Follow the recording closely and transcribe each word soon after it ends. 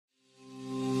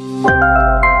What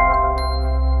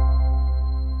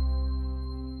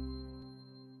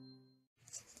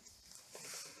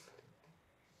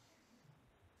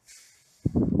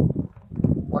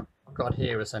I've got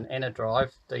here is an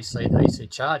Enerdrive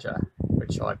DC2DC Charger,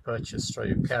 which I purchased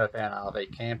through Caravan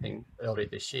RV Camping early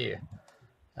this year.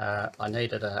 I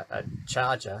needed a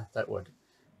charger that would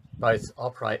both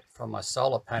operate from my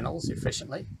solar panels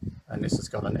efficiently, and this has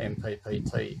got an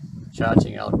MPPT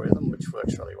charging algorithm which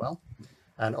works really well.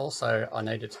 And also I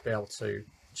needed to be able to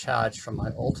charge from my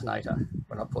alternator.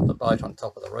 When I put the boat on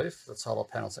top of the roof, the solar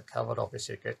panels are covered,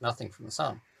 obviously you get nothing from the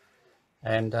sun.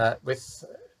 And with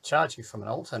charging from an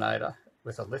alternator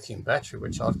with a lithium battery,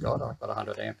 which I've got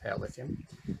 100 amp hour lithium,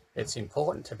 it's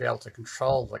important to be able to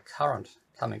control the current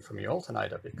coming from your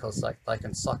alternator, because they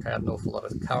can suck out an awful lot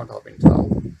of current, I've been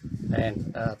told,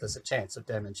 and there's a chance of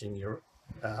damaging your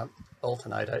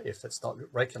alternator if it's not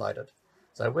regulated.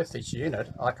 So with this unit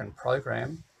I can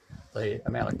program the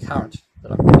amount of current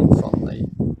that I'm getting from the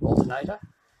alternator,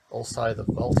 also the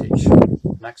voltage,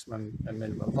 maximum and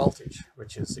minimum voltage,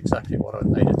 which is exactly what I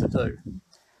needed to do.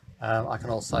 I can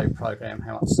also program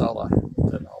how much solar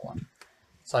that I want.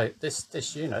 So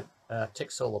this unit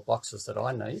ticks all the boxes that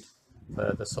I need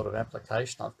for the sort of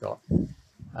application I've got.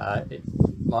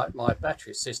 My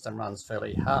battery system runs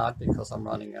fairly hard because I'm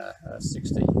running a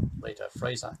 60 litre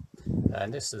freezer,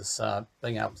 and this is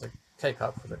being able to keep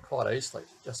up with it quite easily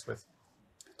just with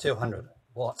 200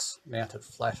 watts mounted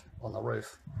flat on the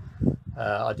roof.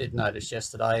 I did notice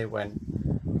yesterday when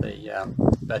the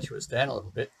battery was down a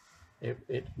little bit,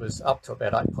 it was up to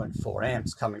about 8.4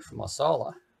 amps coming from my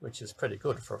solar, which is pretty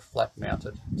good for a flat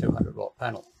mounted 200 watt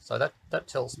panel. So that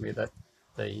tells me that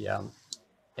the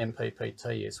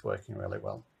MPPT is working really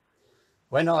well.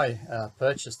 When I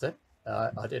purchased it,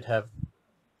 I did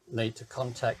need to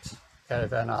contact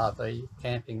Caravan RV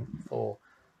Camping for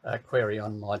a query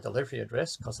on my delivery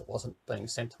address because it wasn't being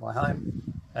sent to my home,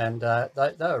 and they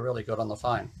were really good on the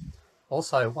phone.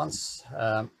 Also, once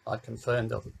I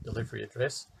confirmed the delivery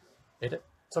address, it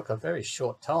took a very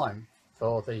short time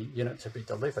for the unit to be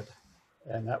delivered,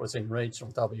 and that was in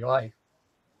regional WA.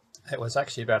 It was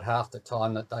actually about half the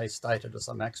time that they stated as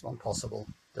the maximum possible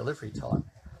delivery time.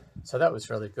 So that was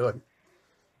really good.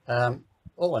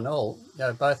 All in all,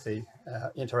 both the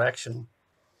interaction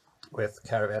with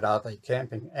Caravan RV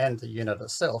Camping and the unit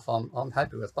itself, I'm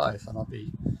happy with both, and I'll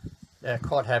be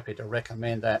quite happy to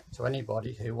recommend that to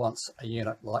anybody who wants a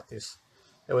unit like this.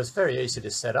 It was very easy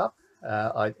to set up.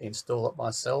 I installed it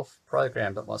myself,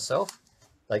 programmed it myself.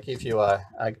 They give you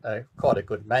quite a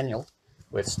good manual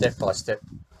with step-by-step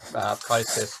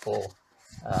process for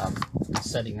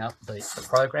setting up the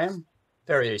program.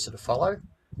 Very easy to follow,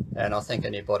 and I think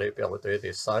anybody will be able to do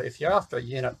this. So if you're after a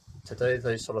unit to do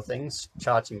these sort of things,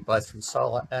 charging both from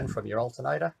solar and from your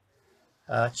alternator,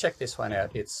 check this one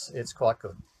out. It's quite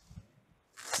good.